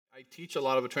I teach a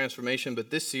lot of a transformation,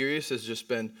 but this series has just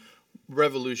been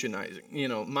revolutionizing.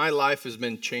 My life has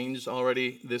been changed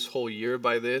already this whole year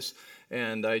by this,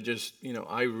 and I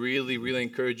really, really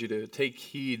encourage you to take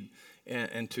heed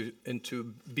and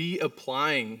to be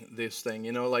applying this thing.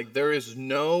 There is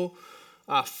no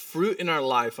fruit in our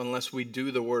life unless we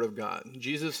do the Word of God.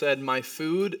 Jesus said, "My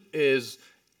food is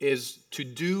to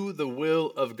do the will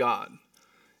of God."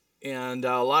 And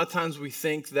a lot of times we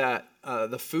think that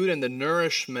the food and the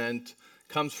nourishment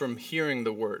comes from hearing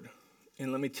the word.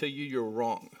 And let me tell you, you're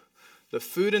wrong. The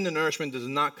food and the nourishment does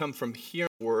not come from hearing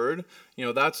the word.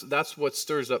 That's what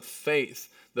stirs up faith.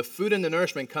 The food and the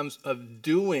nourishment comes of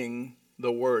doing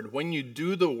the word. When you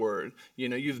do the word,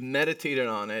 you've meditated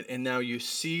on it, and now you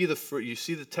see the fruit, you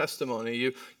see the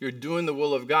testimony, you're doing the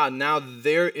will of God. Now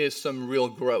there is some real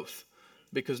growth.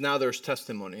 Because now there's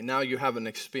testimony. Now you have an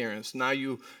experience. Now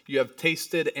you have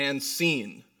tasted and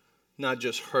seen, not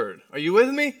just heard. Are you with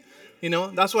me?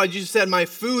 That's why Jesus said, "My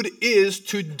food is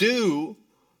to do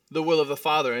the will of the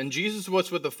Father." And Jesus was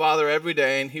with the Father every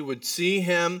day, and he would see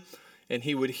him, and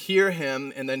he would hear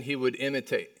him, and then he would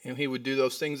imitate. And he would do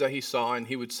those things that he saw, and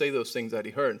he would say those things that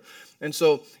he heard. And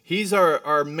so he's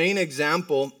our main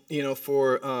example,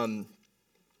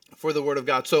 for the Word of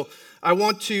God. So I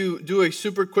want to do a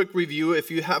super quick review.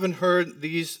 If you haven't heard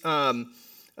these, the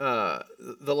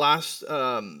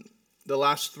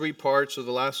last three parts or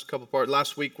the last couple parts,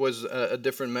 last week was a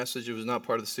different message. It was not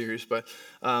part of the series, but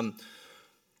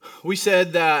we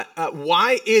said that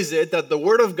why is it that the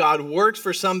Word of God works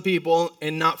for some people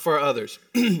and not for others?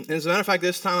 And as a matter of fact,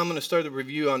 this time I'm going to start the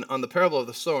review on the parable of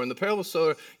the sower. And the parable of the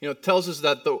sower, tells us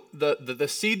that the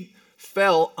seed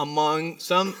fell among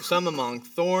some among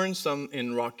thorns, some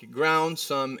in rocky ground,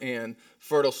 some in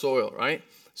fertile soil, right?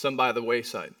 Some by the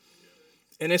wayside.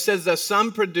 And it says that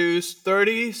some produce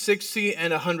 30, 60,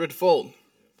 and 100-fold.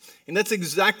 And that's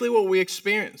exactly what we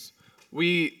experience.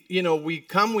 We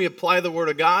come, we apply the Word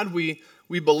of God, we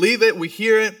believe it, we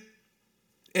hear it,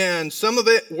 and some of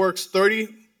it works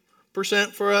 30%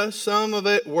 for us, some of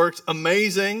it works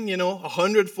amazing,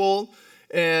 100-fold.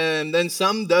 And then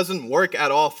some doesn't work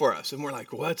at all for us. And we're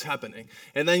like, what's happening?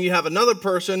 And then you have another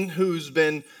person who's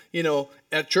been,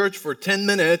 at church for 10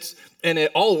 minutes and it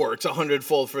all works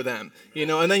 100-fold for them.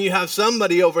 And then you have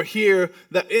somebody over here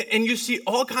and you see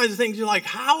all kinds of things. You're like,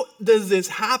 how does this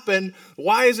happen?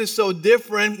 Why is it so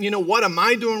different? What am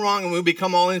I doing wrong? And we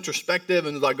become all introspective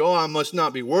and like, oh, I must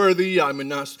not be worthy. I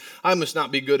must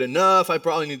not be good enough. I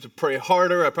probably need to pray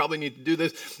harder. I probably need to do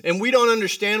this. And we don't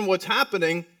understand what's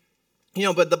happening.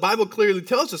 But the Bible clearly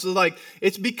tells us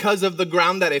it's because of the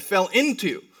ground that it fell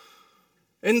into.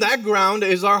 And that ground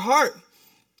is our heart.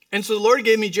 And so the Lord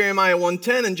gave me Jeremiah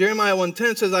 1:10, and Jeremiah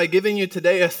 1:10 says, "I've given you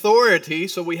today authority."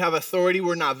 So we have authority.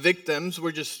 We're not victims.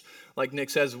 We're just, like Nick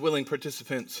says, willing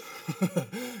participants.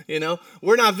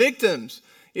 We're not victims.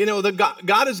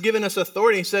 God has given us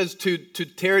authority. He says to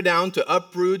tear down, to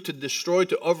uproot, to destroy,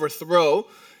 to overthrow,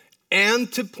 and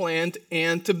to plant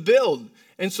and to build.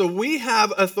 And so we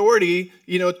have authority,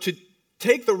 to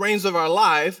take the reins of our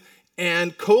life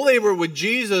and co-labor with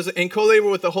Jesus and co-labor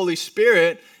with the Holy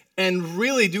Spirit and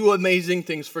really do amazing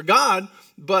things for God.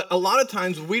 But a lot of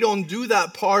times we don't do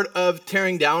that part of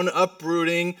tearing down,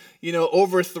 uprooting,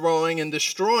 overthrowing and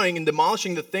destroying and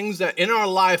demolishing the things that in our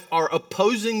life are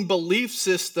opposing belief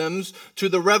systems to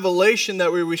the revelation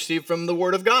that we receive from the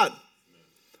Word of God.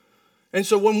 And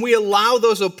so when we allow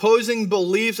those opposing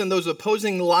beliefs and those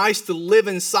opposing lies to live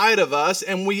inside of us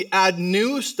and we add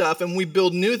new stuff and we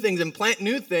build new things and plant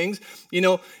new things,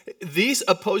 these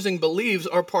opposing beliefs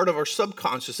are part of our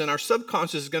subconscious. And our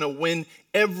subconscious is going to win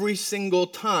every single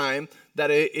time that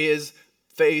it is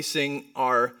facing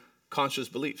our conscious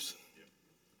beliefs.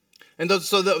 And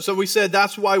so we said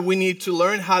that's why we need to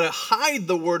learn how to hide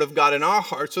the Word of God in our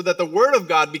hearts so that the Word of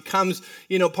God becomes,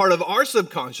 part of our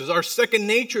subconscious. Our second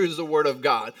nature is the Word of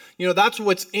God. That's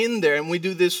what's in there. And we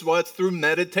do this through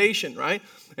meditation, right?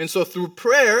 And so through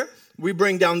prayer, we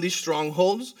bring down these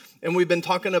strongholds. And we've been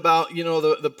talking about,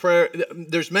 the prayer.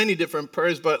 There's many different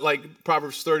prayers, but like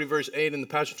Proverbs 30, verse 8 in the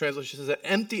Passion Translation says that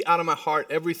empty out of my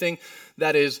heart everything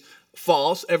that is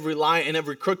false, every lie, and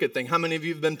every crooked thing. How many of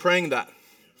you have been praying that?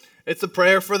 It's a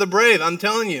prayer for the brave, I'm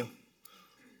telling you.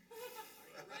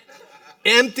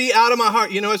 Empty out of my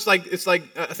heart. It's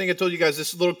like I think I told you guys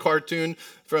this little cartoon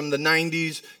from the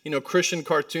 90s, Christian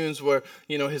cartoons where,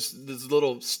 this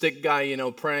little stick guy,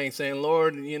 praying, saying,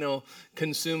 "Lord,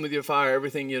 consume with your fire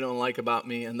everything you don't like about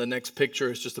me." And the next picture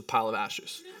is just a pile of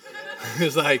ashes.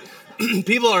 It's like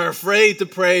people are afraid to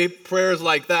pray prayers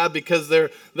like that because they're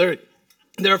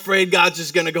they're afraid God's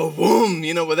just going to go boom,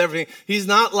 with everything. He's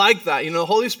not like that. The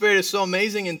Holy Spirit is so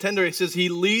amazing and tender. He says he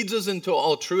leads us into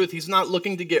all truth. He's not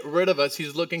looking to get rid of us.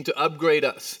 He's looking to upgrade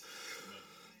us.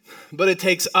 But it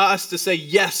takes us to say,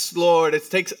 yes, Lord. It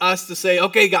takes us to say,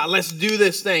 okay, God, let's do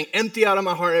this thing. Empty out of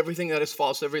my heart everything that is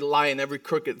false, every lie and every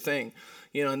crooked thing.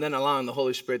 And then allowing the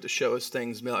Holy Spirit to show us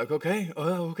things and be like, okay.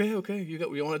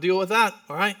 You want to deal with that?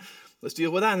 All right, let's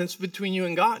deal with that. And it's between you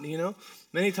and God,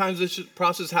 Many times this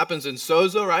process happens in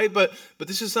sozo, right? But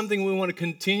this is something we want to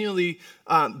continually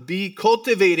be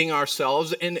cultivating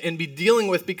ourselves and be dealing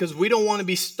with, because we don't want to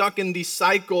be stuck in these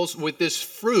cycles with this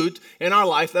fruit in our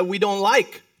life that we don't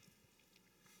like.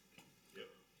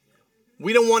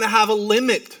 We don't want to have a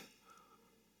limit.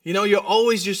 You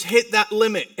always just hit that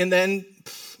limit and then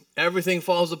everything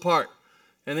falls apart.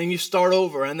 And then you start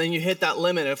over and then you hit that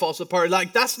limit and it falls apart.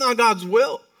 Like, that's not God's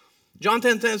will. John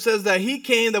 10:10 says that he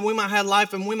came that we might have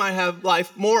life and we might have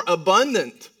life more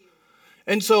abundant.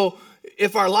 And so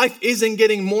if our life isn't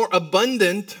getting more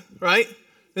abundant, right,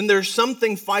 then there's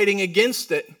something fighting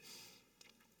against it.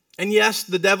 And yes,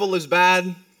 the devil is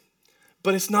bad,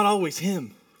 but it's not always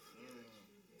him.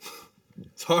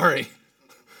 Sorry.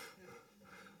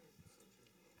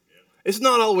 It's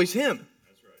not always him.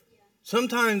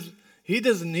 Sometimes he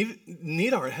doesn't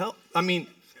need our help. I mean,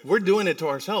 we're doing it to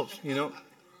ourselves,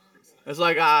 It's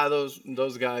like,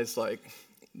 those guys, like,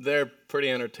 they're pretty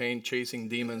entertained chasing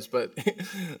demons, but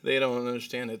they don't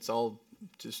understand it's all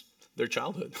just their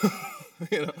childhood.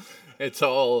 It's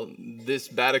all this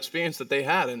bad experience that they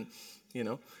had,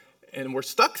 and we're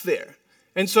stuck there.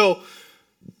 And so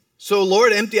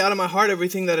Lord, empty out of my heart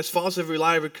everything that is false, every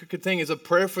lie, every crooked thing, is a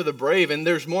prayer for the brave. And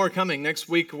there's more coming. Next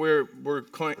week, we're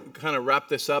kind of wrap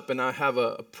this up, and I have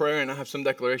a prayer, and I have some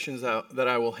declarations that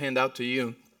I will hand out to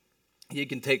you. You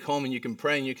can take home and you can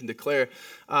pray and you can declare.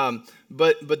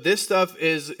 But this stuff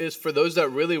is for those that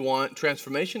really want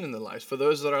transformation in their lives. For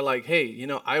those that are like, hey,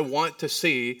 I want to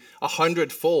see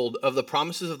 100-fold of the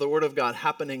promises of the Word of God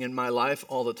happening in my life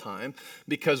all the time.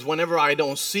 Because whenever I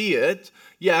don't see it,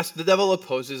 yes, the devil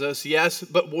opposes us, yes,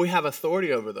 but we have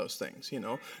authority over those things,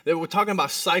 That we're talking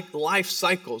about life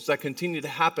cycles that continue to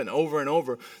happen over and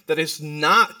over. That is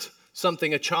not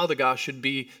something a child of God should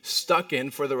be stuck in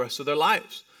for the rest of their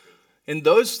lives. And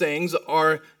those things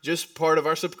are just part of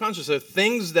our subconscious. They're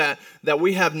things that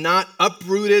we have not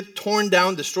uprooted, torn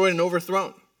down, destroyed, and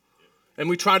overthrown. And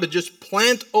we try to just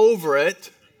plant over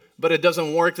it, but it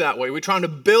doesn't work that way. We're trying to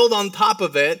build on top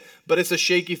of it, but it's a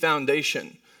shaky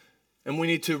foundation. And we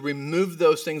need to remove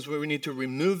those things. We need to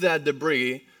remove that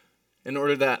debris in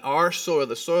order that our soil,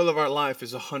 the soil of our life,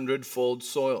 is 100-fold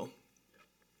soil.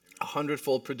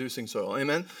 100-fold producing soil.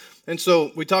 Amen? And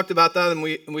so we talked about that, and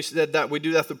we said that we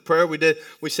do that through prayer.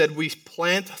 We said we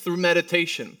plant through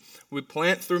meditation. We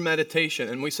plant through meditation.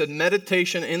 And we said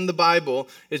meditation in the Bible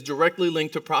is directly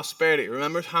linked to prosperity.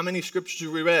 Remember how many scriptures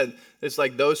we read? It's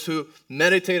like those who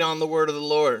meditate on the word of the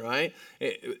Lord, right?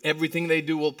 Everything they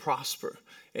do will prosper.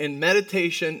 And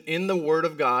meditation in the Word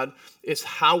of God is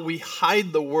how we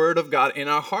hide the Word of God in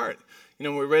our heart. We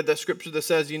read that scripture that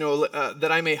says, that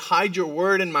I may hide your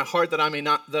word in my heart, that I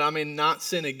may not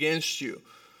sin against you.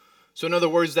 So in other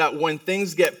words, that when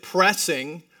things get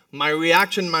pressing, my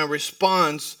reaction, my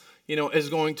response, is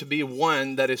going to be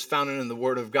one that is founded in the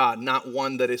Word of God, not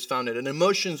one that is founded in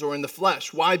emotions or in the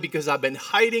flesh. Why? Because I've been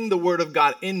hiding the Word of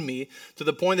God in me to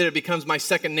the point that it becomes my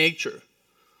second nature.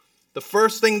 The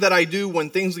first thing that I do when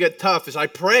things get tough is I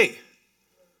pray.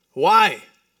 Why?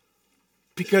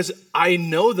 Because I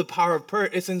know the power of prayer.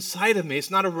 It's inside of me. It's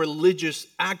not a religious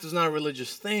act. It's not a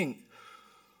religious thing.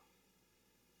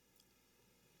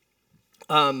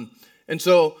 And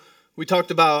so we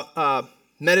talked about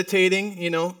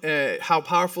meditating, how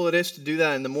powerful it is to do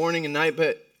that in the morning and night,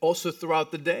 but also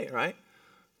throughout the day, right?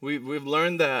 We've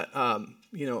learned that,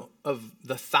 of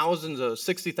the thousands of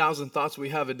 60,000 thoughts we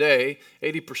have a day,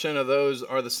 80% of those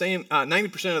are the same,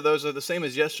 90% of those are the same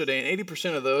as yesterday, and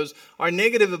 80% of those are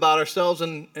negative about ourselves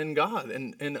and God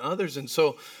and others. And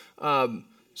so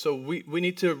we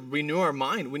need to renew our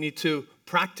mind. We need to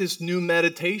practice new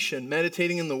meditation,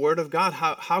 meditating in the Word of God.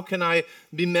 How can I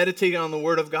be meditating on the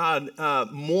Word of God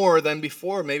more than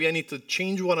before? Maybe I need to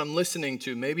change what I'm listening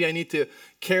to. Maybe I need to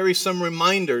carry some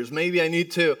reminders. Maybe I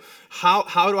need to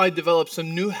How do I develop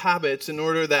some new habits in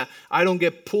order that I don't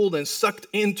get pulled and sucked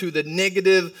into the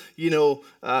negative,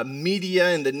 media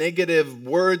and the negative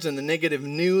words and the negative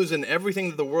news and everything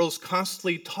that the world's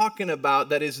constantly talking about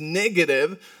that is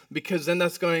negative, because then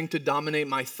that's going to dominate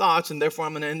my thoughts, and therefore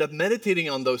I'm going to end up meditating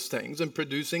on those things and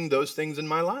producing those things in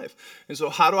my life. And so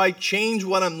how do I change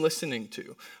what I'm listening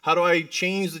to? How do I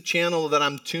change the channel that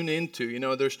I'm tuned into?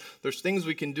 There's things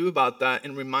we can do about that,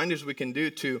 and reminders we can do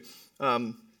to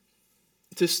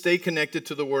stay connected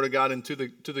to the Word of God and to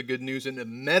the good news, and to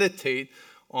meditate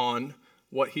on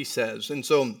what He says. And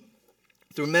so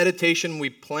through meditation, we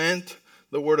plant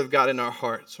the Word of God in our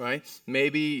hearts, right?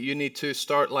 Maybe you need to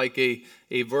start like a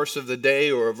verse of the day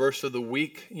or a verse of the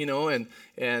week,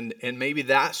 and maybe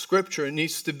that scripture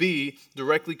needs to be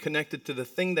directly connected to the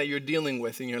thing that you're dealing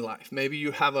with in your life. Maybe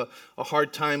you have a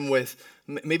hard time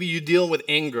maybe you deal with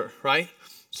anger, right?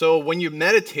 So when you're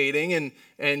meditating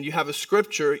and you have a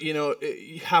scripture,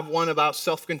 you have one about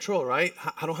self-control, right?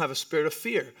 I don't have a spirit of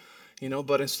fear,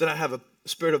 but instead I have a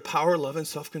spirit of power, love, and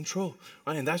self-control,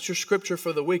 right? And that's your scripture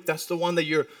for the week. That's the one that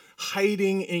you're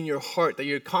hiding in your heart, that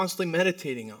you're constantly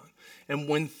meditating on. And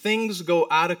when things go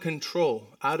out of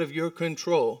your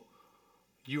control,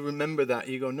 you remember that.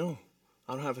 You go, no,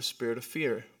 I don't have a spirit of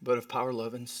fear, but of power,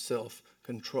 love, and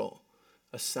self-control,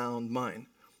 a sound mind.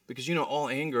 Because, all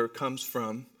anger comes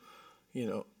from,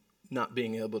 not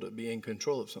being able to be in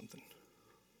control of something.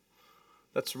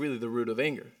 That's really the root of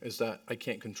anger, is that I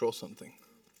can't control something.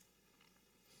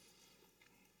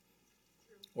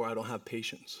 Or I don't have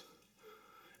patience.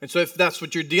 And so if that's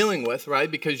what you're dealing with, right,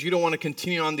 because you don't want to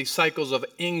continue on these cycles of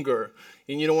anger,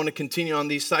 and you don't want to continue on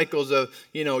these cycles of,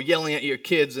 yelling at your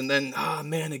kids, and then,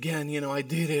 man, again, I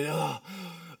did it.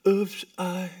 Oops,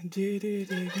 I did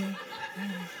it again.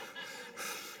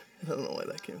 I don't know why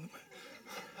that came to mind.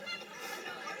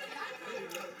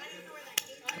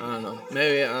 I don't know.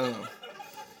 Maybe, I don't know.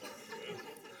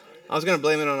 I was going to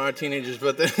blame it on our teenagers,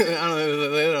 but they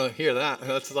don't hear that.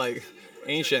 That's like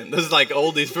ancient. This is like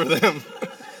oldies for them.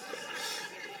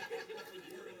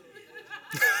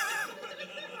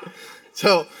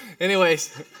 So,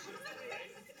 anyways.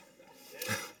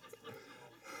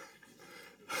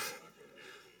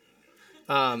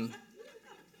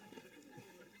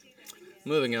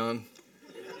 Moving on.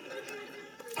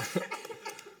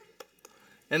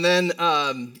 And then,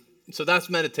 so that's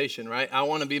meditation, right? I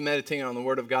want to be meditating on the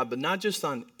Word of God, but not just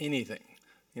on anything.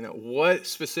 What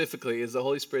specifically is the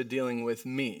Holy Spirit dealing with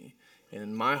me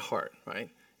in my heart,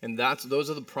 right? And those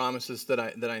are the promises that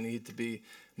I need to be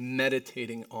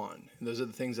meditating on. And those are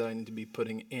the things that I need to be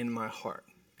putting in my heart,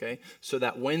 okay? So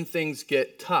that when things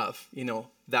get tough,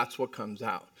 that's what comes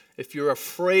out. If you're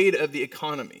afraid of the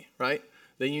economy, right,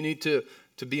 then you need to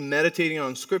be meditating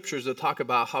on scriptures that talk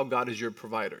about how God is your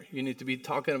provider. You need to be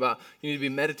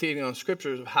meditating on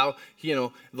scriptures of how,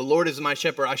 the Lord is my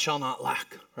shepherd, I shall not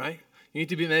lack, right? You need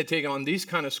to be meditating on these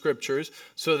kind of scriptures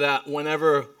so that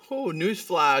whenever,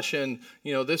 newsflash, and,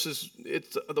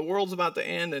 the world's about to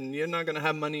end and you're not going to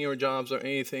have money or jobs or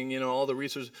anything, all the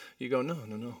resources, you go, no.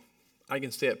 I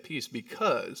can stay at peace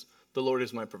because the Lord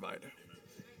is my provider.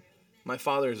 My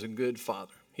Father is a good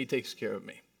Father. He takes care of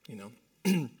me,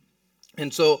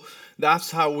 And so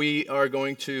that's how we are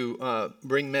going to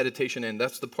bring meditation in.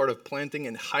 That's the part of planting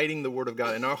and hiding the Word of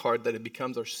God in our heart, that it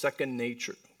becomes our second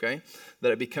nature, okay?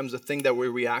 That it becomes a thing that we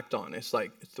react on. It's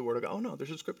like, it's the Word of God. Oh, no,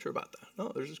 there's a scripture about that.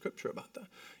 No, there's a scripture about that.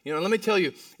 Let me tell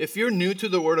you, if you're new to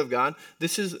the Word of God,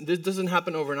 this doesn't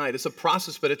happen overnight. It's a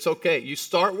process, but it's okay. You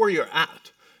start where you're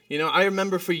at. I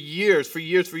remember for years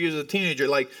as a teenager,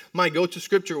 like, my go-to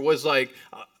scripture was like,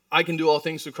 I can do all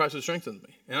things through Christ who strengthens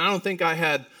me. And I don't think I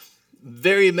had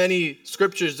very many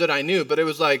scriptures that I knew, but it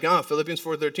was like, Philippians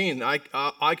 4:13,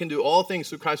 I can do all things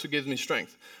through Christ who gives me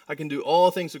strength. I can do all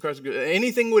things through Christ who gives me strength.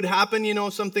 Anything would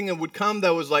happen, something that would come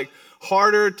that was like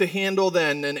harder to handle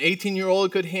than an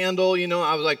 18-year-old could handle,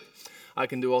 I was like, I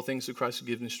can do all things through Christ who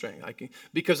gives me strength.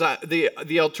 Because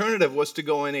the alternative was to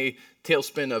go in a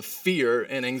tailspin of fear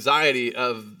and anxiety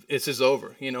of, this is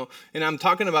over, And I'm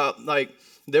talking about, like,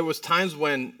 there was times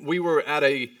when we were at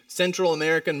a Central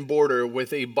American border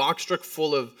with a box truck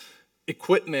full of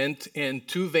equipment and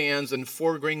 2 vans and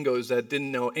 4 gringos that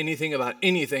didn't know anything about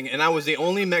anything. And I was the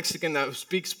only Mexican that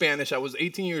speaks Spanish. I was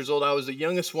 18 years old. I was the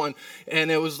youngest one.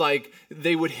 And it was like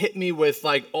they would hit me with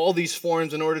like all these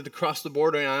forms in order to cross the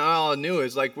border. And all I knew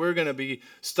is like we're going to be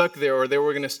stuck there, or they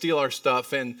were going to steal our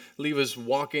stuff and leave us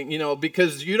walking,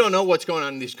 because you don't know what's going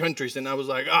on in these countries. And I was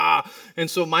like, And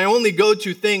so my only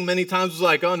go-to thing many times was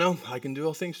like, oh no, I can do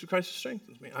all things through Christ who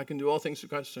strengthens me. I can do all things through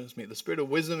Christ who strengthens me. The spirit of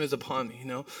wisdom is upon me,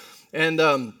 And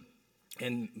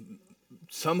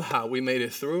somehow we made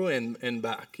it through and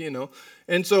back,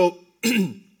 And so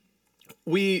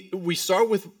we start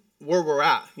with where we're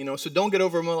at, So don't get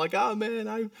over more like, oh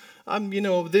man, I'm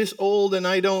this old and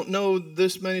I don't know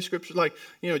this many scriptures. Like,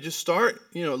 just start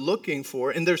looking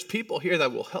for, and there's people here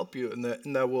that will help you and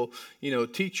that will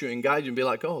teach you and guide you and be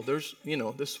like, oh, there's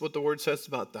this is what the word says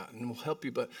about that, and will help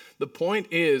you. But the point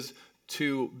is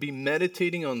to be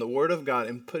meditating on the Word of God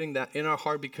and putting that in our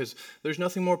heart, because there's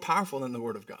nothing more powerful than the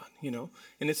Word of God, And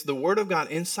it's the Word of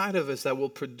God inside of us that will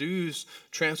produce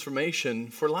transformation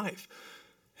for life.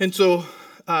 And so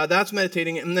that's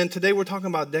meditating. And then today we're talking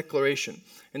about declaration.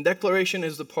 And declaration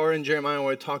is the part in Jeremiah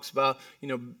where it talks about,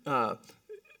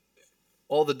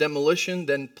 all the demolition,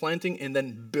 then planting, and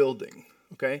then building,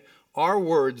 okay? Our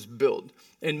words build.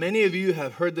 And many of you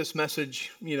have heard this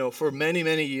message, for many,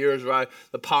 many years, right?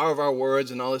 The power of our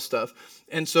words and all this stuff.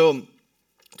 And so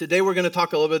today we're going to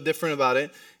talk a little bit different about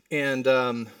it. And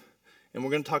we're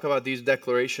going to talk about these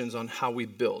declarations on how we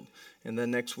build. And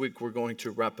then next week we're going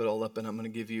to wrap it all up, and I'm going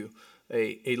to give you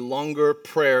a longer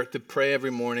prayer to pray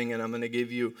every morning. And I'm going to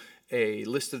give you a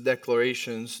list of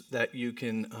declarations that you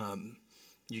can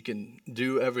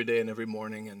do every day and every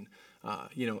morning. And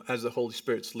as the Holy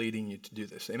Spirit's leading you to do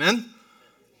this. Amen?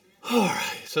 All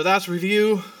right, so that's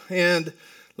review, and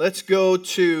let's go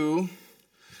to,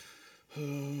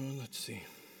 let's see.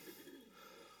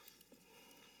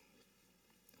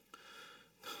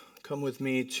 Come with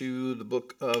me to the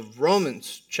book of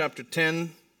Romans, chapter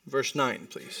 10, verse 9,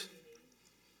 please.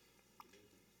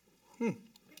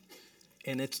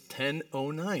 And it's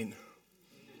 10:09.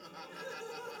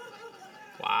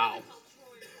 Wow.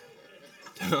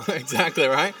 Exactly,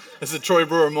 right? That's a Troy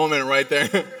Brewer moment right there.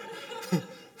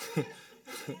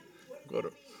 Go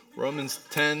to Romans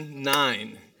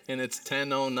 10:9, and it's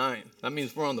 10:09. That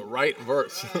means we're on the right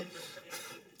verse.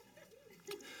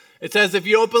 It says, if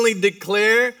you openly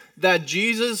declare that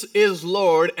Jesus is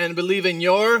Lord and believe in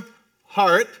your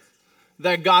heart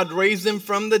that God raised him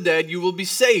from the dead, you will be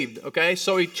saved, okay?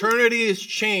 So eternity is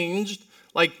changed.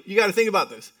 Like, you got to think about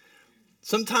this.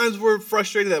 Sometimes we're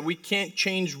frustrated that we can't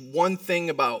change one thing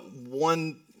about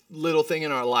one little thing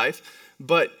in our life.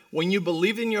 But when you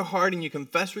believe in your heart and you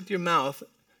confess with your mouth,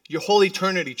 your whole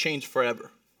eternity changed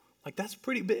forever. Like, that's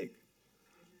pretty big.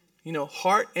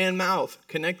 Heart and mouth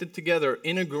connected together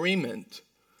in agreement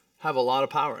have a lot of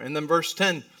power. And then verse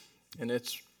 10, and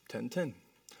it's 10:10.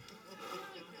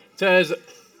 It says,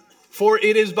 for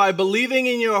it is by believing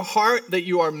in your heart that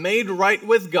you are made right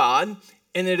with God,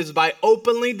 and it is by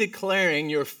openly declaring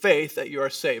your faith that you are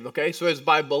saved. Okay, so it's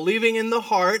by believing in the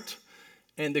heart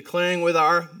and declaring with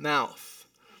our mouth.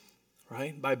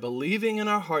 Right? By believing in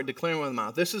our heart, declaring with our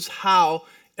mouth. This is how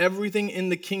everything in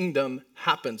the kingdom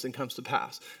happens and comes to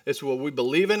pass. It's what we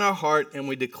believe in our heart and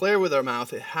we declare with our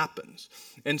mouth, it happens.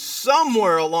 And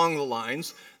somewhere along the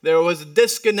lines, there was a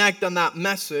disconnect on that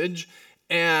message,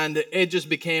 and it just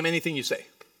became anything you say.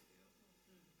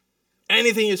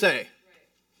 Anything you say.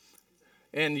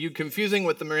 And you confusing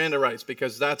with the Miranda rights,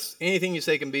 because that's anything you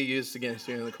say can be used against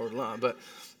you in the court of law. But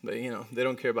they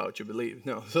don't care about what you believe.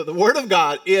 No. So the Word of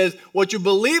God is what you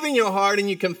believe in your heart and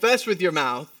you confess with your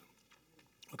mouth.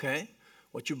 Okay?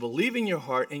 What you believe in your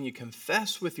heart and you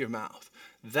confess with your mouth.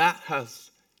 That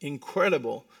has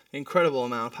incredible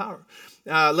amount of power.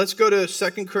 Let's go to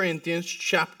 2 Corinthians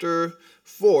chapter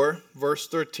 4, verse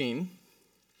 13.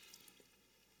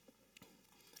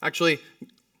 Actually,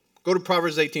 go to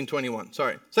Proverbs 18:21.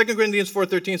 Sorry. 2 Corinthians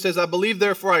 4:13 says, I believe,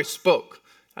 therefore I spoke.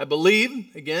 I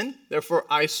believe, again, therefore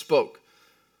I spoke.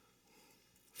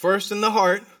 First in the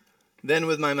heart, then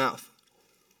with my mouth.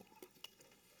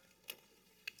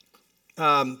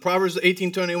 Proverbs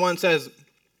 18:21 says,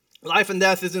 life and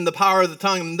death is in the power of the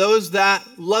tongue, and those that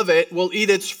love it will eat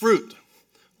its fruit.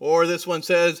 Or this one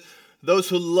says, those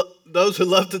who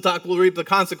love to talk will reap the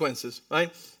consequences,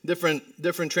 right?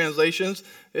 Different translations,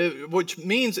 which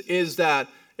means is that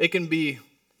it can be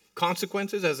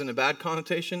consequences as in a bad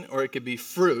connotation, or it could be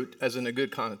fruit as in a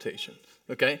good connotation,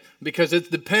 okay? Because it's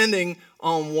depending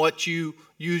on what you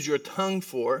use your tongue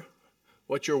for,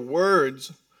 what your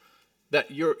words,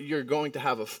 that you're going to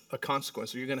have a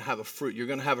consequence, or you're going to have a fruit. You're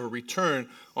going to have a return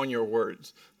on your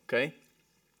words, okay?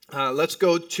 Let's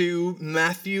go to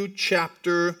Matthew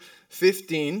chapter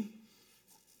 15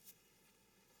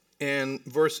 and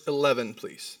verse 11,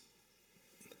 please.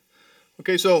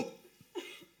 Okay, so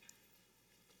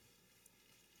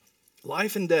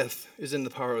life and death is in the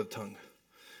power of the tongue.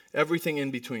 Everything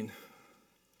in between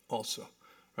also,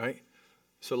 right?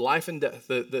 So life and death,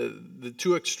 the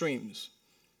two extremes,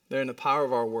 they're in the power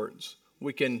of our words.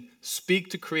 We can speak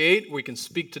to create, we can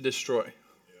speak to destroy.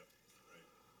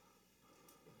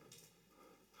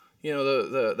 You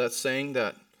know, that saying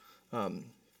that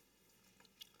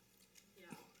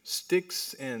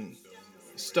sticks and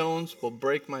stones will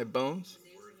break my bones,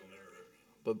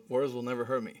 but words will never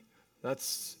hurt me.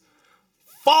 That's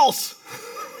false.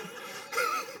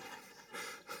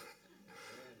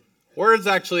 Words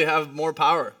actually have more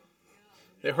power.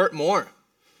 They hurt more.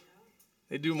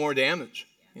 They do more damage,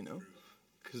 you know,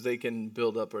 because they can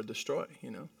build up or destroy,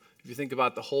 you know. If you think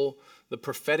about the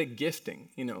prophetic gifting,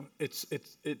 you know,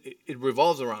 it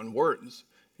revolves around words.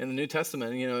 In the New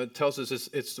Testament, you know, it tells us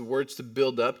it's the words to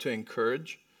build up, to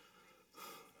encourage,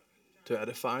 to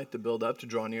edify, to build up, to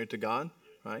draw near to God,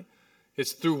 right?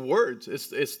 It's through words.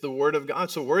 It's the word of God.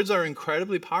 So words are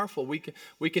incredibly powerful.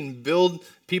 We can build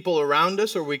people around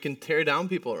us, or we can tear down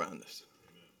people around us.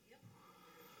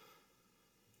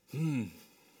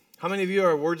 How many of you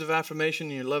are words of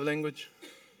affirmation in your love language?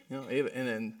 You know, and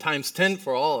then times 10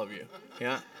 for all of you.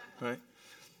 Yeah, right.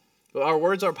 But our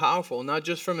words are powerful, not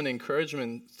just from an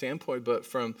encouragement standpoint, but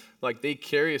from, like, they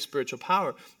carry a spiritual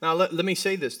power. Now, let me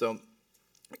say this, though.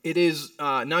 It is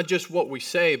not just what we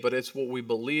say, but it's what we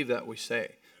believe that we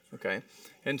say, okay?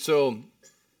 And so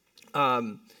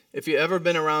if you've ever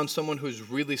been around someone who's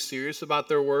really serious about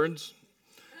their words,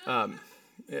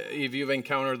 if you've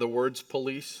encountered the words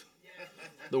police,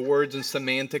 the words and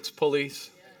semantics police,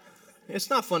 it's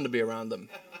not fun to be around them.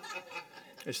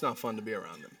 It's not fun to be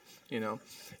around them, you know?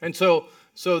 And so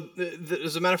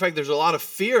as a matter of fact, there's a lot of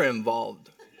fear involved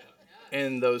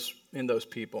in those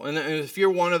people. And if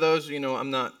you're one of those, you know, I'm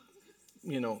not,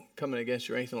 you know, coming against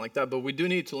you or anything like that, but we do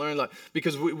need to learn, like,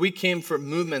 because we came from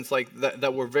movements like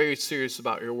that were very serious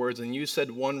about your words, and you said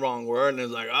one wrong word, and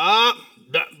it's like,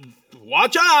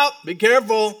 watch out, be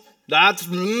careful. I'm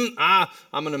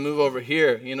going to move over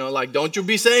here. You know, like, don't you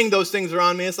be saying those things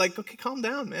around me. It's like, okay, calm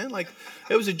down, man. Like,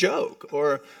 it was a joke.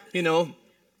 Or, you know,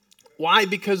 why?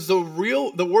 Because the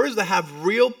words that have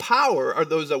real power are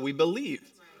those that we believe.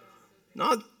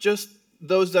 Not just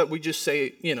those that we just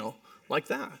say, you know, like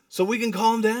that. So we can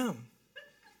calm down.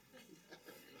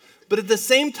 But at the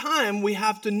same time, we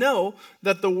have to know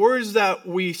that the words that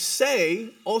we say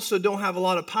also don't have a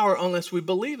lot of power unless we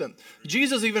believe them.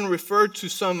 Jesus even referred to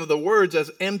some of the words as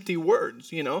empty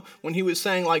words, you know, when he was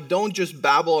saying, like, don't just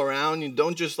babble around, and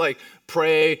don't just, like,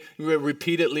 pray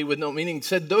repeatedly with no meaning. He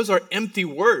said those are empty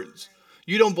words.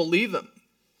 You don't believe them.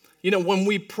 You know, when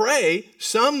we pray,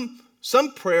 some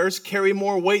prayers carry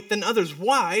more weight than others.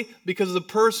 Why? Because the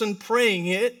person praying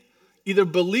it either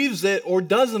believes it or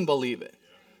doesn't believe it.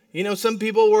 You know, some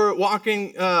people were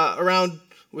walking around,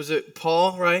 was it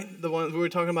Paul, right? The one we were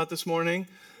talking about this morning?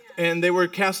 And they were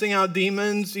casting out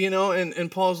demons, you know, and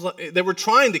Paul's, they were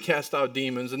trying to cast out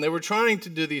demons, and they were trying to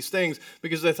do these things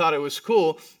because they thought it was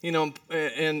cool, you know,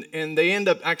 and they end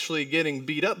up actually getting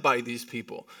beat up by these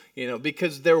people, you know,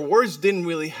 because their words didn't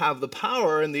really have the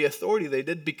power and the authority they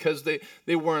did, because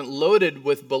they weren't loaded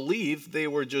with belief. They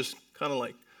were just kind of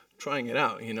like trying it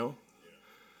out, you know.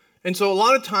 And so a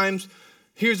lot of times,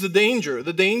 here's the danger.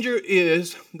 The danger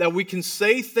is that we can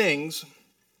say things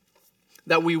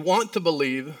that we want to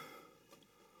believe,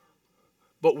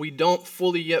 but we don't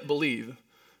fully yet believe.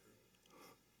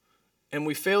 And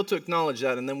we fail to acknowledge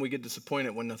that, and then we get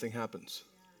disappointed when nothing happens.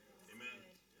 Amen.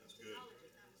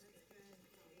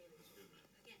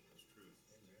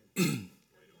 That's good.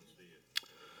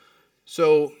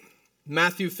 So,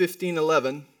 Matthew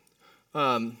 15:11,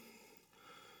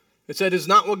 it said, "It's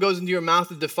not what goes into your mouth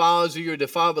that defiles you, you're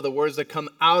defiled by the words that come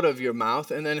out of your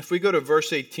mouth." And then if we go to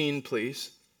verse 18,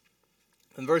 please.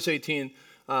 In verse 18,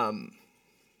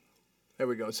 there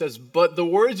we go. It says, "But the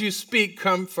words you speak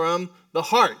come from the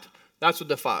heart." That's what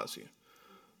defiles you.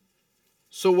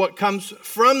 So what comes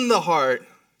from the heart,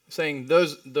 saying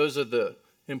those are the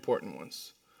important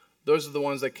ones. Those are the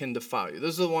ones that can defile you.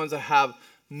 Those are the ones that have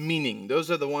meaning.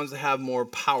 Those are the ones that have more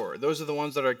power. Those are the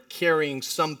ones that are carrying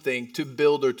something to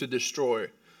build or to destroy.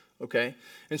 Okay?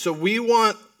 And so we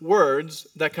want words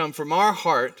that come from our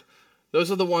heart.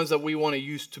 Those are the ones that we want to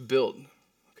use to build.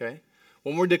 Okay?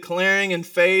 When we're declaring in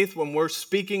faith, when we're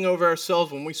speaking over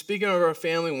ourselves, when we're speaking over our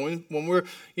family, when we're,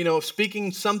 you know,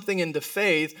 speaking something into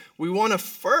faith, we want to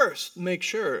first make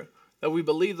sure that we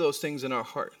believe those things in our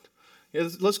heart.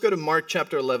 Let's go to Mark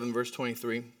chapter 11, verse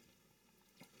 23.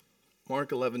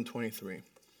 Mark 11:23.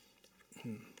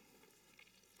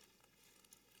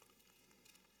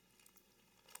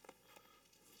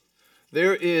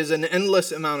 There is an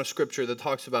endless amount of scripture that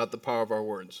talks about the power of our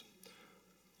words.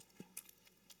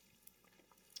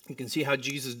 You can see how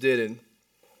Jesus did it.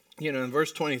 You know, in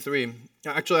verse 23,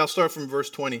 actually I'll start from verse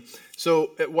 20.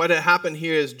 So what had happened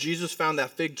here is Jesus found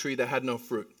that fig tree that had no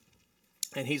fruit.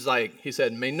 And he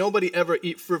said, "May nobody ever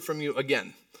eat fruit from you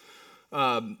again."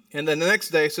 And then the next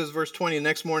day, it says, verse 20, the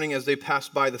next morning as they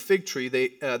passed by the fig tree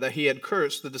that he had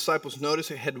cursed, the disciples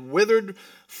noticed it had withered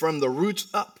from the roots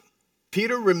up.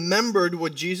 Peter remembered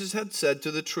what Jesus had said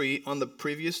to the tree on the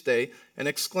previous day and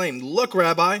exclaimed, "Look,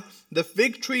 Rabbi, the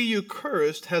fig tree you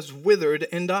cursed has withered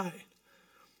and died."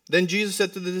 Then Jesus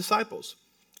said to the disciples,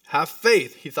 "Have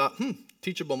faith." He thought,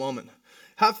 teachable moment.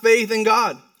 "Have faith in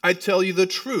God. I tell you the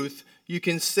truth. You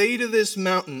can say to this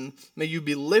mountain, 'May you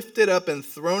be lifted up and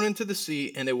thrown into the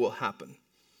sea,' and it will happen.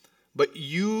 But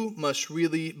you must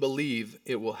really believe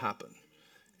it will happen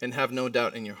and have no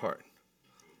doubt in your heart."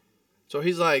 So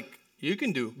he's like, you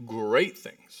can do great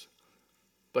things,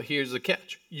 but here's the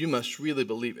catch. You must really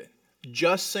believe it.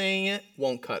 Just saying it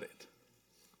won't cut it.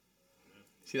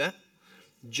 See that?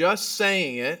 Just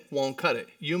saying it won't cut it.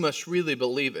 You must really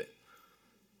believe it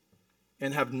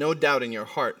and have no doubt in your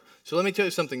heart. So let me tell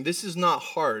you something. This is not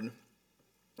hard,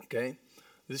 okay?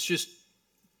 This just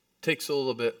takes a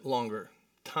little bit longer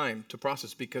time to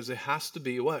process because it has to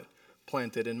be what?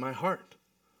 Planted in my heart.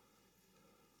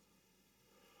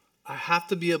 I have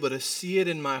to be able to see it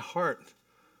in my heart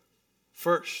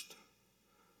first.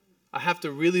 I have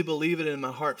to really believe it in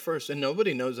my heart first. And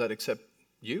nobody knows that except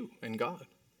you and God.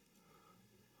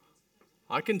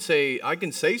 I can say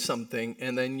something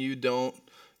and then you don't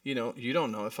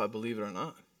know if I believe it or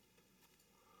not.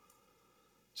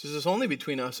 So it's only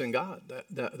between us and God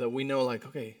that we know, like,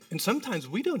 okay. And sometimes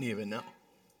we don't even know.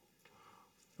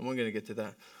 And we're going to get to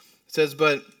that. It says,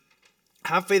 but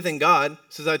have faith in God. It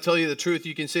says, I tell you the truth.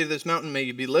 You can say to this mountain, may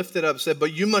you be lifted up. It said,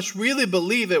 but you must really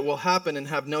believe it will happen and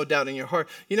have no doubt in your heart.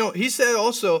 You know, he said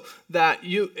also that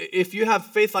if you have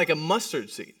faith like a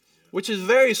mustard seed, which is a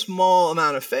very small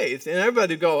amount of faith, and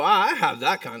everybody go, I have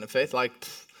that kind of faith. Like,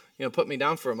 put me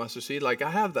down for a mustard seed. Like, I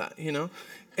have that,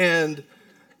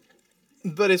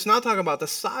 But it's not talking about the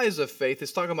size of faith.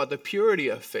 It's talking about the purity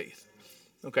of faith,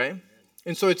 okay?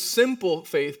 And so it's simple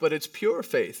faith, but it's pure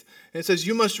faith. And it says,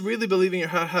 you must really believe in your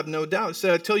heart, have no doubt. It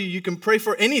said, I tell you, you can pray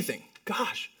for anything.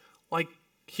 Gosh, like,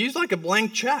 he's like a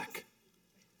blank check.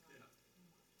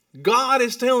 God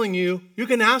is telling you, you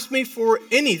can ask me for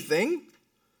anything.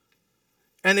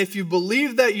 And if you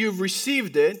believe that you've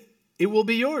received it, it will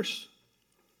be yours.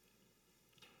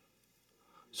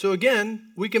 So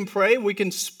again, we can pray, we can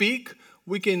speak,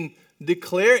 we can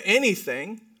declare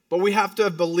anything, but we have to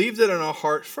have believed it in our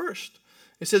heart first.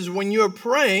 It says when you are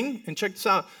praying, and check this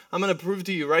out, I'm going to prove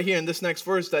to you right here in this next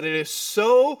verse that it is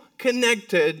so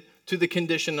connected to the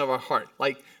condition of our heart.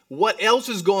 Like, what else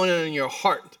is going on in your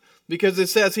heart? Because it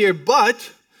says here,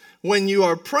 but when you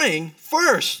are praying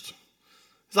first,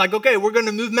 it's like, okay, we're going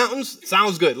to move mountains.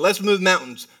 Sounds good. Let's move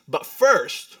mountains. But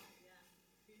first,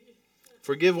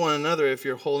 forgive one another if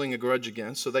you're holding a grudge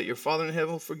against, so that your Father in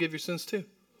heaven will forgive your sins too.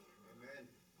 Amen.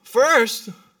 First,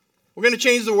 we're going to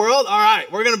change the world. All right.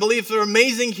 We're going to believe for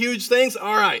amazing, huge things.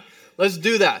 All right. Let's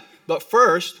do that. But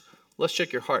first, let's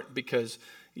check your heart because,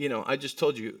 I just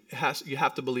told you, you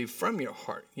have to believe from your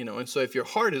heart, And so if your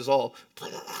heart is all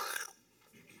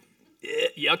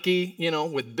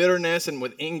yucky, with bitterness and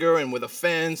with anger and with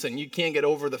offense, and you can't get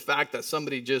over the fact that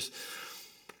somebody just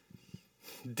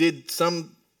did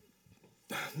some...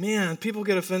 Man, people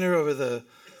get offended over the,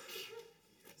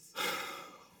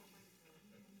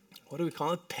 what do we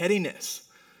call it? Pettiness.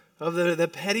 Of the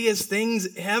pettiest things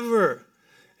ever.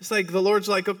 It's like the Lord's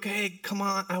like, okay, come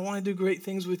on, I want to do great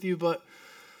things with you, but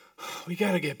we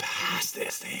got to get past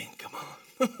this thing. Come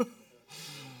on.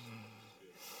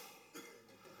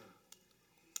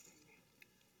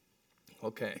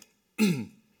 Okay.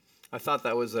 I thought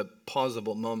that was a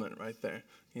pausable moment right there.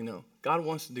 God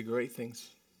wants to do great things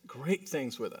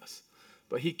with us.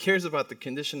 But he cares about the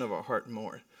condition of our heart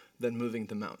more than moving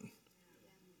the mountain.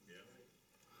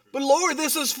 But Lord,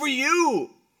 this is for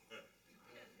you.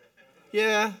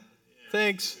 Yeah,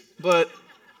 thanks. But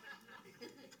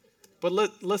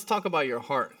let's talk about your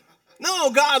heart.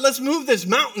 No, God, let's move this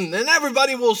mountain and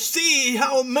everybody will see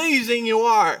how amazing you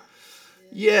are.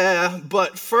 Yeah,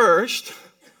 but first,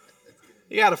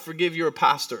 you got to forgive your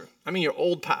pastor. I mean, your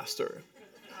old pastor.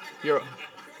 Your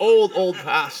old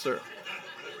pastor.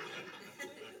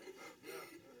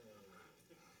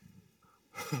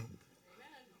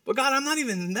 But God, I'm not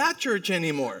even in that church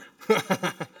anymore. But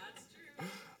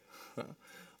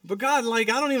God, I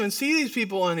don't even see these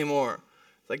people anymore.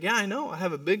 It's like, yeah, I know. I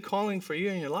have a big calling for you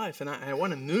in your life, and I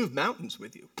want to move mountains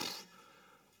with you.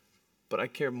 But I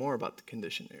care more about the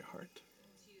condition of your heart.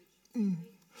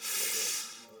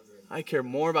 I care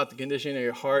more about the condition of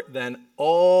your heart than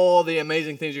all the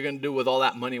amazing things you're going to do with all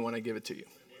that money when I give it to you.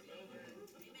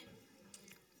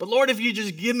 But Lord, if you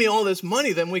just give me all this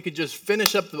money, then we could just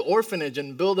finish up the orphanage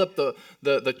and build up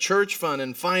the church fund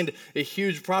and find a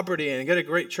huge property and get a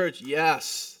great church.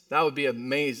 Yes, that would be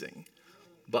amazing.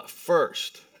 But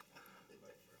first,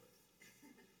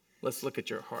 let's look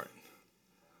at your heart.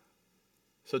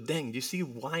 So dang, do you see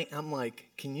why I'm like,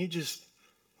 can you just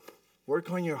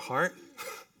work on your heart?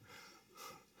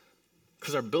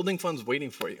 Because our building fund's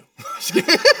waiting for you.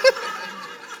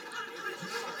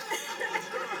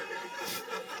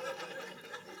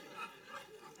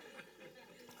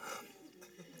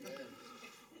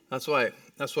 That's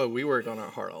why we work on our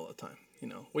heart all the time. You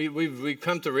know, we've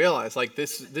come to realize like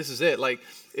this is it. Like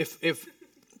if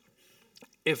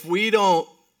we don't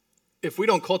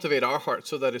cultivate our heart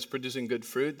so that it's producing good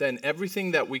fruit, then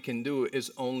everything that we can do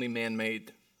is only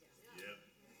man-made.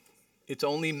 It's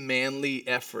only manly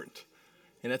effort,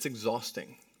 and that's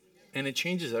exhausting, and it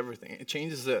changes everything. It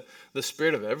changes the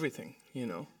spirit of everything. You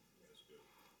know,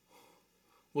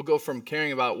 we'll go from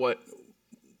caring about what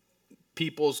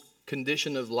people's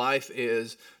condition of life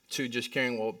is to just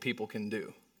caring what people can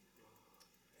do.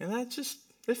 And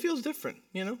it feels different,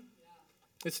 you know?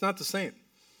 It's not the same.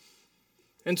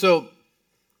 And so,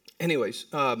 anyways,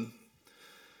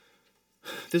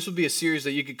 this would be a series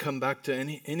that you could come back to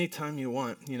any time you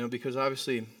want, you know, because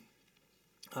obviously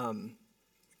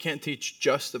can't teach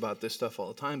just about this stuff all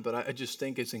the time, but I just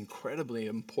think it's incredibly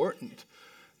important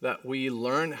that we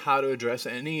learn how to address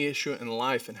any issue in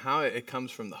life and how it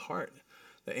comes from the heart.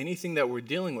 That anything that we're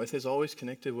dealing with is always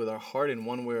connected with our heart in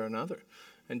one way or another.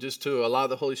 And just to allow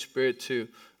the Holy Spirit to,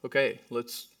 okay,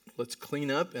 let's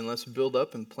clean up and let's build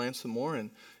up and plant some more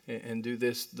and do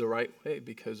this the right way,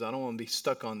 because I don't want to be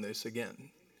stuck on this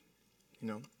again, you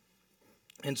know.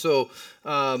 And so,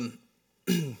 and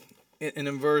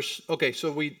in verse, okay,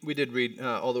 so we did read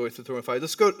all the way through 3 and 5.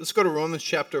 Let's go to Romans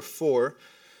chapter 4,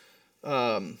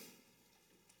 in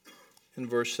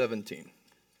verse 17.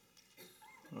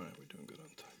 All right, we're doing good on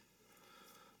time.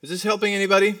 Is this helping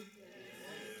anybody? Yes.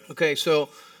 Okay, so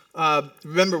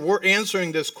remember, we're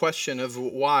answering this question of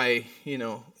why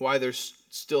there's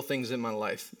still things in my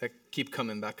life that keep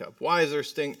coming back up. Why is there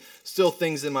still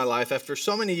things in my life after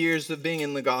so many years of being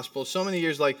in the gospel, so many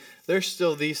years, like there's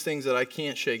still these things that I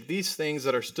can't shake, these things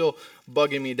that are still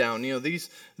bugging me down, you know,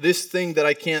 this thing that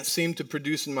I can't seem to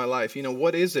produce in my life. You know,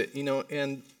 what is it? You know,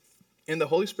 and the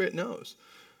Holy Spirit knows.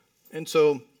 And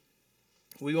so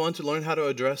we want to learn how to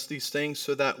address these things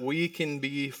so that we can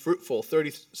be fruitful,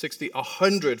 30, 60,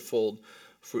 100-fold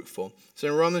fruitful. So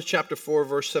in Romans chapter 4,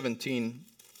 verse 17,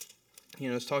 you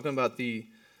know, it's talking about the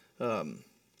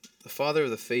father of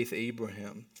the faith,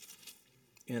 Abraham.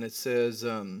 And it says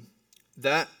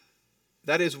that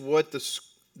is what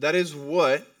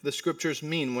the scriptures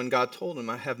mean when God told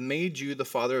him, I have made you the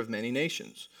father of many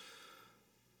nations.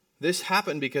 This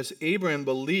happened because Abraham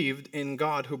believed in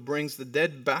God, who brings the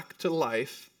dead back to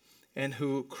life and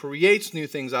who creates new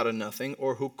things out of nothing,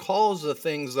 or who calls the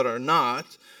things that are not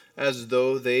as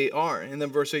though they are. And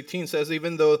then verse 18 says,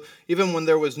 even when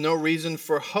there was no reason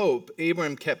for hope,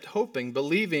 Abraham kept hoping,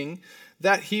 believing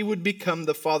that he would become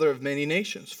the father of many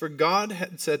nations. For God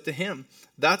had said to him,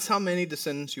 that's how many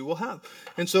descendants you will have.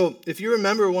 And so if you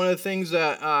remember, one of the things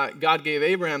that God gave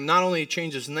Abraham, not only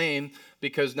changed his name,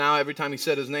 because now every time he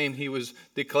said his name, he was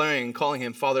declaring and calling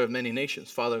him Father of many nations,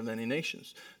 Father of many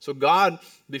nations. So God,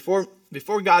 before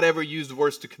God ever used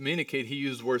words to communicate, he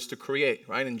used words to create,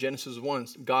 right? In Genesis 1,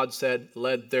 God said,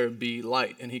 let there be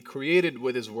light. And he created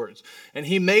with his words. And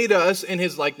he made us in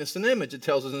his likeness and image. It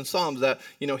tells us in Psalms that,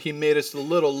 you know, he made us a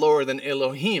little lower than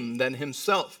Elohim, than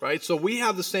himself, right? So we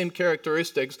have the same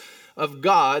characteristics of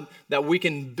God that we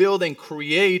can build and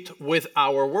create with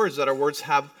our words, that our words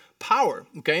have power,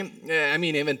 okay? I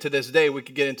mean, even to this day, we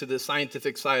could get into the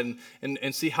scientific side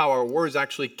and see how our words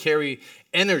actually carry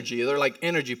energy. They're like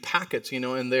energy packets, you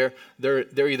know, and they're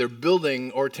either building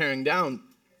or tearing down.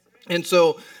 And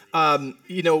so,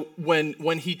 you know,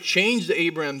 when he changed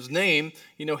Abraham's name,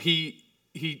 you know, he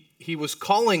was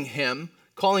calling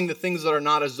the things that are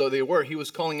not as though they were. He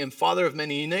was calling him Father of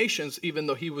many nations, even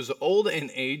though he was old in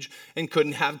age and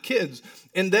couldn't have kids.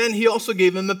 And then he also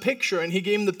gave him a picture, and he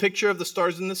gave him the picture of the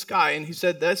stars in the sky. And he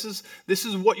said, this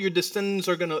is what your descendants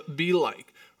are going to be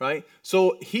like, right?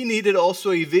 So he needed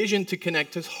also a vision to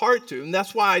connect his heart to. And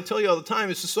that's why I tell you all the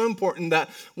time, it's just so important that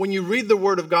when you read the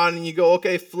Word of God and you go,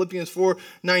 okay, Philippians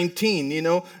 4:19, you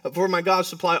know, for my God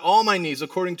supply all my needs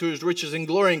according to his riches and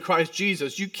glory in Christ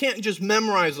Jesus. You can't just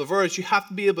memorize the verse. You have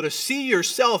to be able to see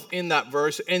yourself in that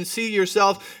verse and see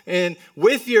yourself and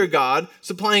with your God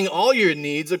supplying all your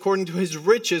needs according to his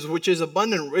riches, which is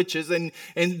abundant riches, and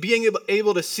being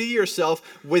able to see yourself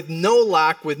with no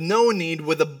lack, with no need,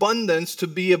 with abundance, to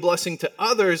be be a blessing to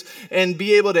others and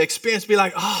be able to experience, be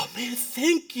like, oh man,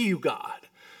 thank you, God.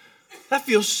 That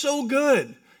feels so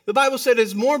good. The Bible said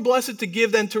it's more blessed to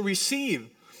give than to receive.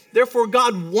 Therefore,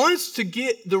 God wants to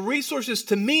get the resources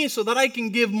to me so that I can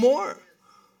give more.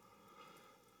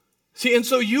 See, and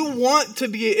so you want to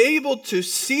be able to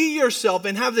see yourself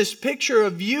and have this picture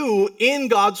of you in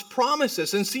God's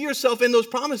promises and see yourself in those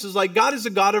promises. Like God is a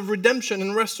God of redemption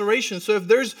and restoration. So if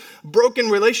there's broken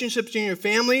relationships in your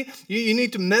family, you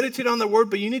need to meditate on the word,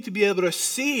 but you need to be able to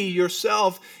see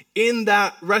yourself in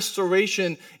that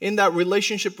restoration, in that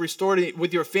relationship restored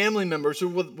with your family members or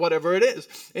with whatever it is.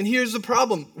 And here's the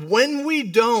problem. When we're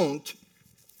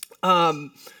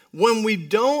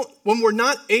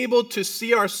not able to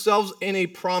see ourselves in a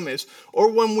promise, or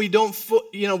when we don't,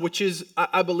 which is,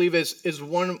 I believe is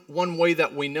one way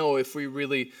that we know if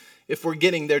we're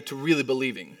getting there to really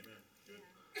believing.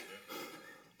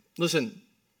 Listen,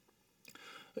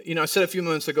 I said a few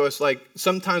minutes ago, it's like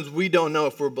sometimes we don't know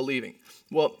if we're believing.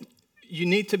 Well, you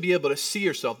need to be able to see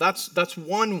yourself. That's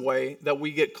one way that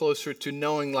we get closer to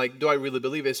knowing, like, do I really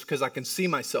believe it? It's because I can see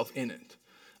myself in it.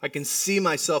 I can see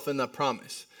myself in that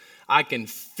promise. I can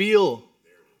feel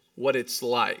what it's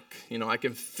like. I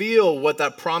can feel what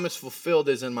that promise fulfilled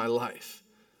is in my life.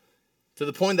 To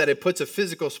the point that it puts a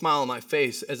physical smile on my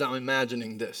face as I'm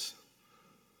imagining this.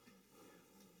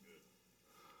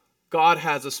 God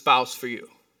has a spouse for you.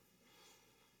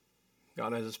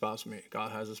 God has a spouse for me.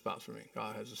 God has a spouse for me.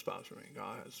 God has a spouse for me.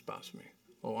 God has a spouse for me.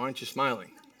 Oh, aren't you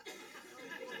smiling?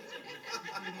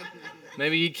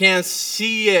 Maybe you can't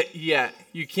see it yet.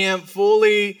 You can't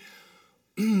fully,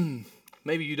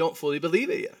 maybe you don't fully believe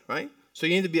it yet, right? So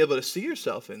you need to be able to see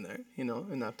yourself in there,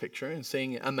 in that picture, and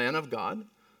seeing a man of God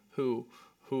who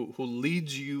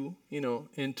leads you,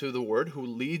 into the word, who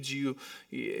leads you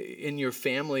in your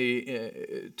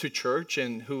family to church,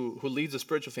 and who leads a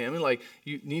spiritual family. Like,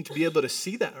 you need to be able to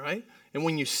see that, right? And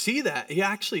when you see that, you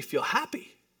actually feel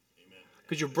happy.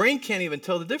 Because your brain can't even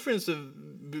tell the difference of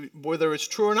whether it's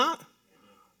true or not.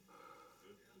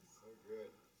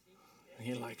 And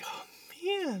you're like, oh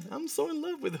man, I'm so in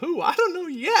love with who? I don't know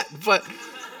yet, but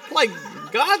like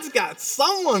God's got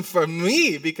someone for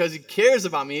me because he cares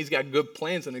about me. He's got good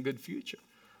plans and a good future.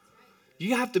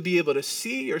 You have to be able to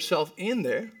see yourself in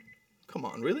there. Come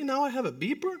on, really? Now I have a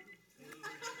beeper?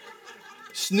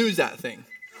 Snooze that thing.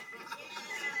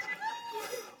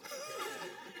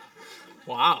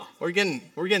 Wow, we're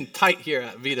getting tight here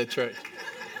at Vida Church.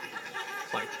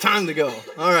 It's like time to go.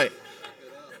 All right.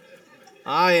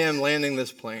 I am landing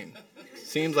this plane.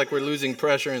 Seems like we're losing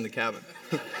pressure in the cabin.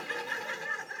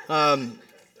 And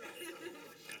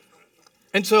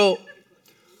so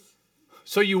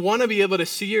you want to be able to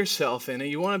see yourself in it.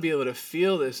 You want to be able to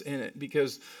feel this in it,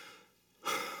 because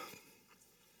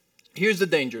here's the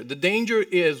danger. The danger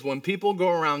is when people go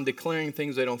around declaring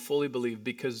things they don't fully believe,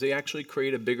 because they actually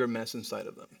create a bigger mess inside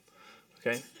of them.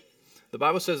 Okay? The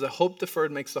Bible says that hope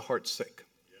deferred makes the heart sick.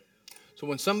 So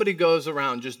when somebody goes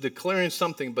around just declaring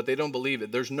something but they don't believe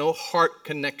it, there's no heart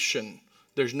connection.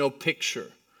 There's no picture.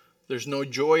 There's no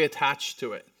joy attached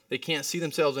to it. They can't see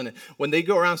themselves in it. When they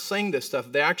go around saying this stuff,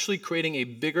 they're actually creating a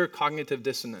bigger cognitive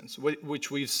dissonance, which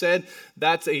we've said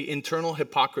that's an internal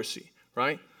hypocrisy,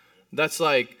 right? That's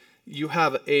like you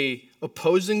have a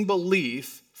opposing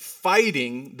belief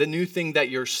fighting the new thing that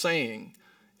you're saying.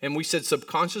 And we said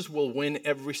subconscious will win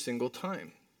every single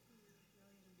time.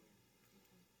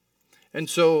 And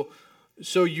so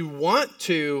you want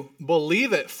to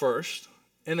believe it first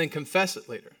and then confess it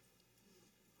later.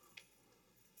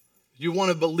 You want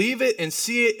to believe it and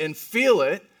see it and feel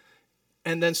it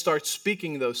and then start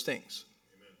speaking those things.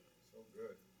 Amen. So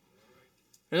good.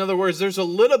 In other words, there's a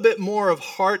little bit more of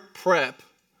heart prep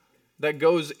that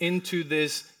goes into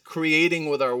this creating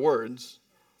with our words,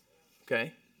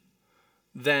 okay,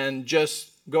 than just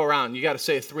go around. You got to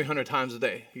say it 300 times a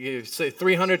day. You say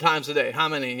 300 times a day. How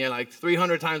many? And you're like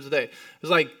 300 times a day. It's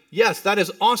like, yes, that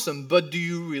is awesome, but do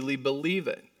you really believe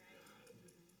it?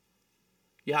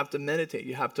 You have to meditate.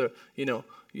 You have to, you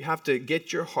have to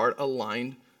get your heart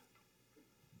aligned.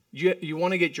 You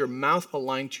want to get your mouth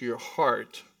aligned to your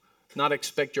heart, not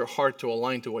expect your heart to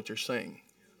align to what you're saying.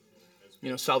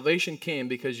 Salvation came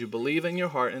because you believe in your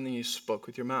heart and then you spoke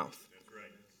with your mouth.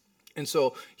 And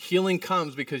so healing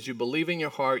comes because you believe in your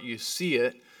heart, you see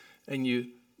it, and you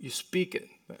speak it.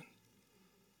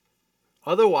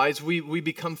 Otherwise, we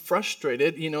become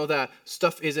frustrated, that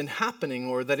stuff isn't happening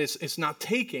or that it's not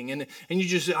taking. And you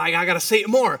just, I got to say it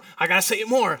more. I got to say it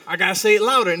more. I got to say it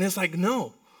louder. And it's like,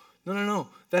 no.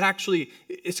 That actually,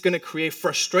 it's going to create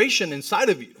frustration inside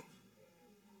of you.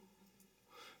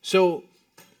 So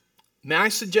may I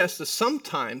suggest that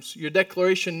sometimes your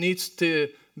declaration needs to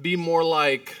be more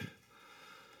like,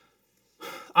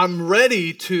 I'm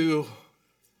ready to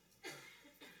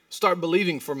start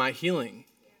believing for my healing.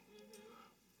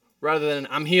 Rather than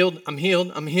I'm healed, I'm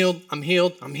healed, I'm healed, I'm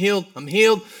healed, I'm healed, I'm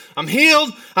healed, I'm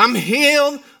healed, I'm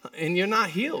healed, and you're not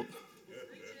healed.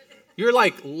 You're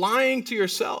like lying to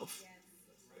yourself.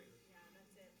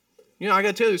 You know, I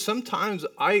got to tell you, sometimes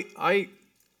I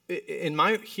in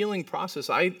my healing process,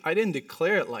 I didn't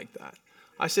declare it like that.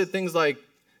 I said things like,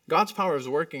 God's power is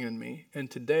working in me, and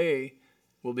today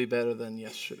will be better than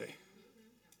yesterday.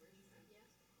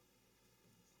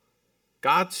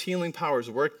 God's healing power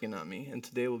is working on me, and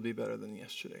today will be better than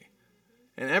yesterday.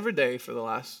 And every day for the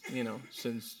last,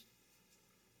 since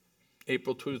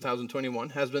April 2021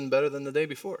 has been better than the day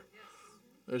before.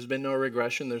 There's been no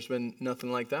regression. There's been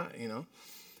nothing like that,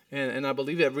 And I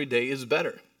believe every day is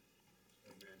better.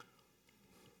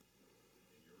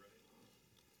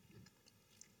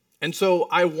 And so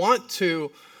I want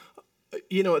to,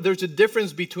 there's a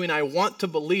difference between I want to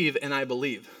believe and I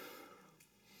believe.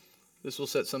 This will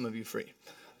set some of you free.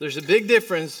 There's a big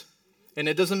difference, and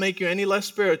it doesn't make you any less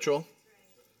spiritual,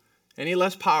 any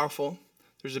less powerful.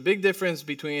 There's a big difference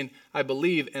between I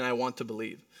believe and I want to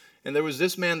believe. And there was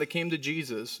this man that came to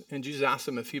Jesus, and Jesus asked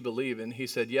him if he believed, and he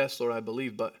said, yes, Lord, I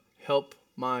believe, but help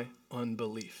my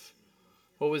unbelief.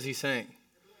 What was he saying?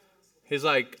 He's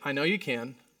like, I know you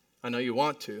can. I know you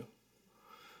want to.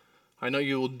 I know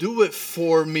you will do it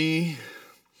for me.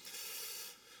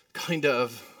 Kind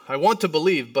of. I want to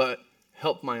believe, but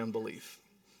help my unbelief.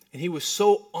 And he was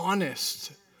so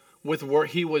honest with where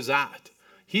he was at.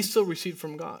 He still received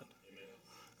from God.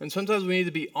 And sometimes we need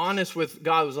to be honest with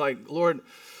God. It was like, Lord,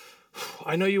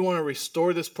 I know you want to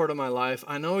restore this part of my life.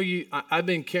 I know I've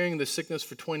been carrying this sickness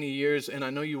for 20 years, and I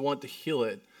know you want to heal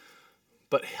it.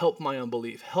 But help my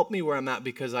unbelief. Help me where I'm at,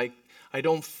 because I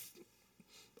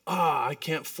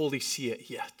can't fully see it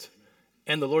yet.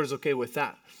 And the Lord is okay with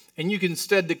that. And you can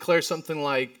instead declare something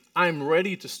like, I'm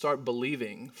ready to start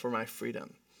believing for my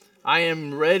freedom. I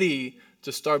am ready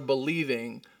to start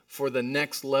believing for the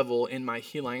next level in my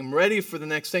healing. I'm ready for the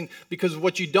next thing, because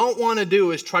what you don't want to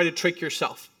do is try to trick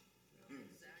yourself.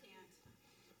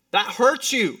 That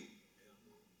hurts you.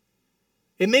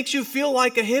 It makes you feel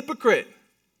like a hypocrite.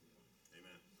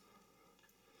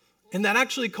 And that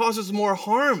actually causes more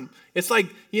harm. It's like,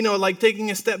 like taking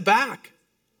a step back.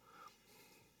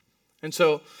 And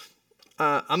so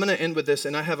I'm going to end with this,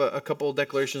 and I have a couple of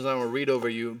declarations I want to read over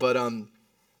you. But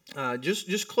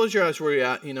just close your eyes where you're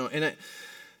at, And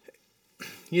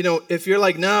if you're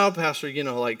like, no, Pastor,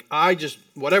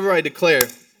 whatever I declare,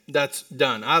 that's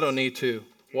done. I don't need to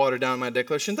water down my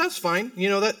declaration. That's fine.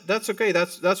 That's okay.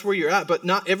 That's where you're at. But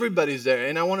not everybody's there.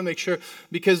 And I want to make sure,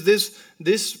 because this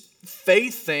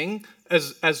faith thing,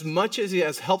 as much as it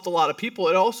has helped a lot of people,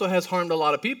 it also has harmed a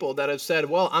lot of people that have said,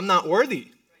 well, I'm not worthy.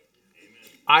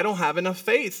 I don't have enough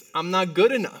faith. I'm not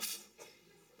good enough.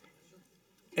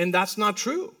 And that's not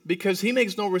true, because he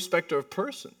makes no respecter of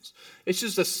persons. It's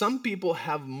just that some people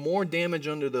have more damage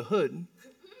under the hood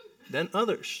than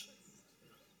others.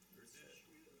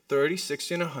 30,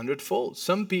 60, and 100-fold.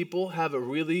 Some people have a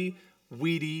really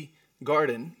weedy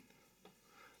garden.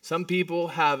 Some people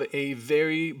have a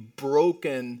very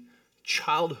broken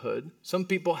childhood. Some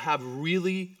people have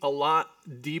really a lot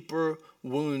deeper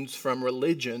wounds from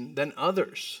religion than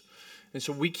others. And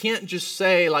so we can't just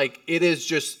say it is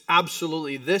just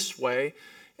absolutely this way.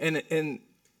 And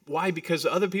why? Because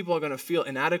other people are going to feel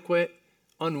inadequate,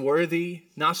 unworthy,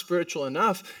 not spiritual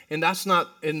enough. And that's not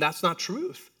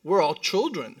truth. We're all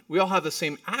children. We all have the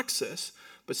same access.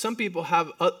 But some people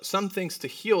have some things to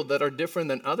heal that are different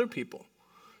than other people.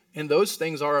 And those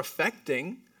things are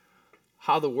affecting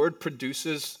how the word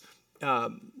produces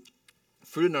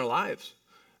fruit in our lives.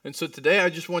 And so today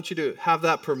I just want you to have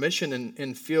that permission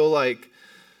and feel like,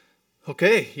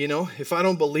 okay, if I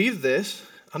don't believe this,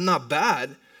 I'm not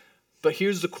bad. But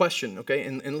here's the question, okay?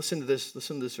 And listen to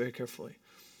this very carefully.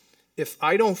 If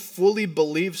I don't fully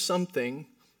believe something,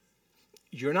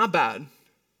 you're not bad.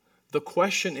 The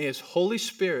question is, Holy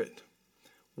Spirit,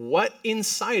 what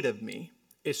inside of me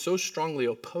is so strongly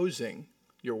opposing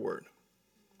your word?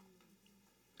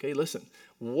 Okay, listen.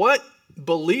 What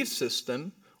belief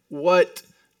system, what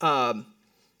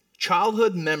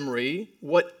childhood memory,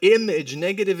 what image,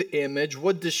 negative image,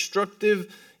 what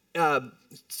destructive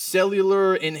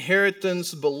cellular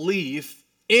inheritance belief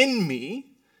in me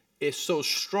is so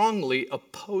strongly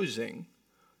opposing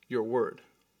your word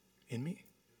in me?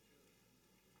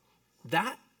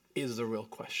 That is the real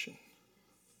question.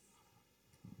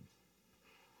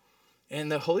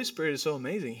 And the Holy Spirit is so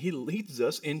amazing. He leads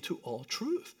us into all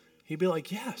truth. He'd be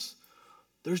like, yes,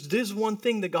 There's this one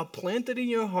thing that got planted in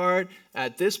your heart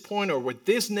at this point, or with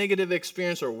this negative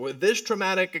experience, or with this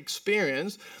traumatic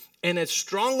experience, and it's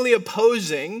strongly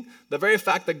opposing the very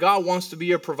fact that God wants to be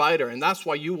your provider. And that's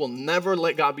why you will never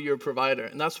let God be your provider.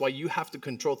 And that's why you have to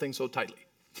control things so tightly.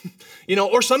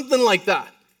 Or something like that.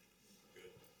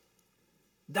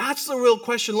 That's the real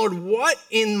question, Lord. What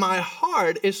in my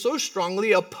heart is so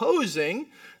strongly opposing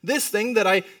this thing that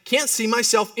I can't see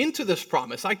myself into this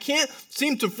promise? I can't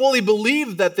seem to fully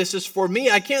believe that this is for me.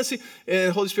 I can't see. And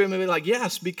the Holy Spirit may be like,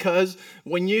 yes, because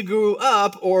when you grew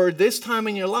up, or this time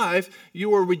in your life, you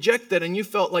were rejected and you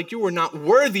felt like you were not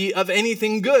worthy of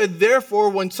anything good. Therefore,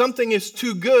 when something is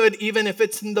too good, even if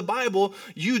it's in the Bible,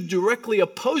 you directly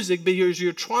oppose it because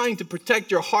you're trying to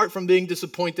protect your heart from being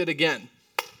disappointed again.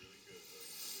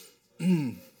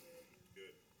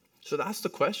 So that's the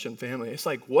question, family. It's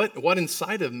like, what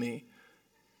inside of me,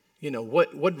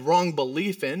 what wrong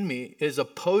belief in me is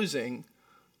opposing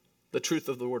the truth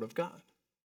of the Word of God?